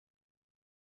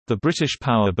The British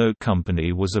Power Boat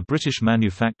Company was a British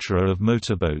manufacturer of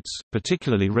motorboats,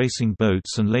 particularly racing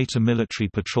boats and later military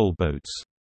patrol boats.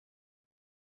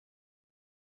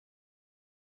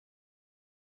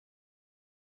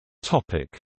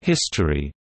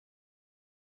 History.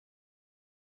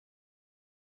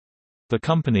 The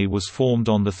company was formed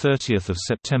on 30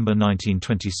 September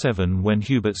 1927 when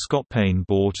Hubert Scott Payne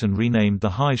bought and renamed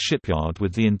the High Shipyard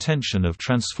with the intention of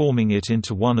transforming it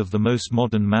into one of the most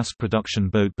modern mass-production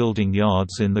boat-building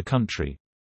yards in the country.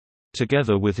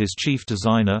 Together with his chief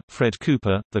designer, Fred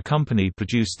Cooper, the company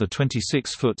produced the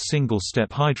 26-foot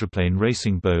single-step hydroplane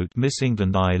racing boat Miss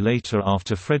England I. Later,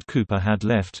 after Fred Cooper had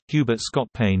left, Hubert Scott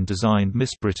Payne designed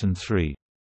Miss Britain III.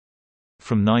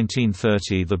 From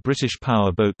 1930 the British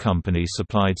Power Boat Company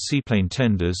supplied seaplane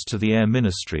tenders to the Air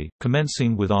Ministry,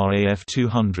 commencing with RAF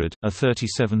 200, a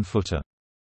 37-footer.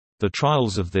 The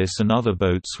trials of this and other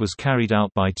boats was carried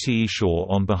out by T. E. Shaw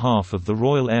on behalf of the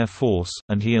Royal Air Force,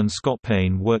 and he and Scott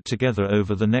Payne worked together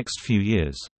over the next few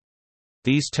years.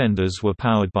 These tenders were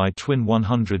powered by twin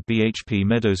 100 bhp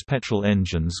Meadows petrol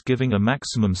engines giving a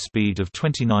maximum speed of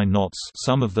 29 knots.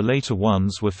 Some of the later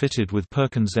ones were fitted with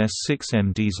Perkins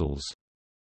S6M diesels.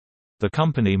 The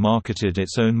company marketed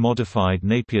its own modified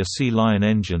Napier Sea Lion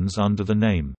engines under the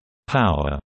name,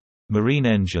 Power Marine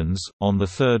Engines. On 3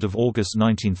 August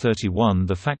 1931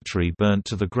 the factory burnt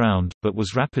to the ground, but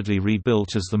was rapidly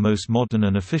rebuilt as the most modern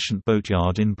and efficient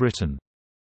boatyard in Britain.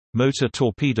 Motor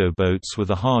torpedo boats with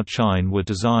a hard chine were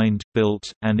designed,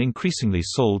 built, and increasingly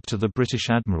sold to the British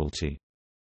Admiralty.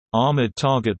 Armoured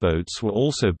target boats were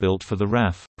also built for the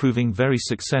RAF, proving very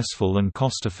successful and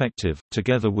cost-effective,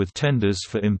 together with tenders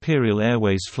for Imperial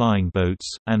Airways flying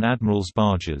boats, and Admiral's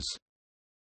barges.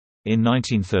 In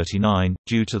 1939,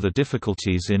 due to the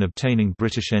difficulties in obtaining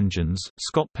British engines,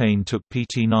 Scott Payne took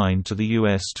PT-9 to the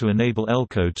US to enable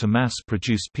Elco to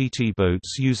mass-produce PT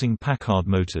boats using Packard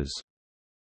motors.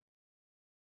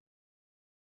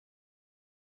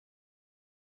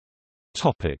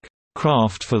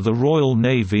 Craft for the Royal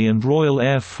Navy and Royal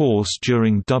Air Force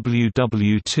during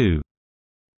WW2.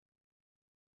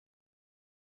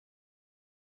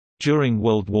 During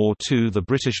World War II the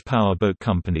British Power Boat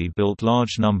Company built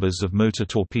large numbers of motor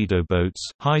torpedo boats,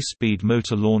 high-speed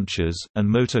motor launchers, and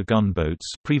motor gunboats,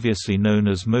 previously known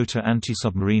as motor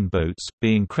anti-submarine boats,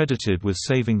 being credited with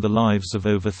saving the lives of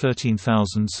over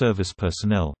 13,000 service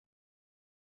personnel.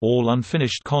 All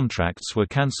unfinished contracts were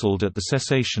cancelled at the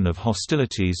cessation of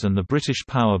hostilities and the British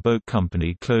Power Boat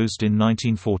Company closed in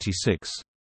 1946.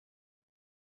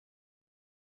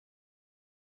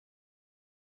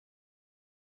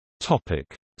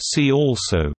 See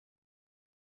also: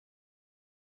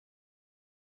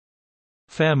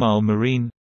 Fairmile Marine,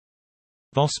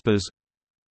 Vosper,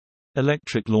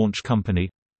 Electric Launch Company,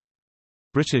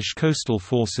 British Coastal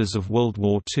Forces of World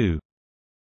War II.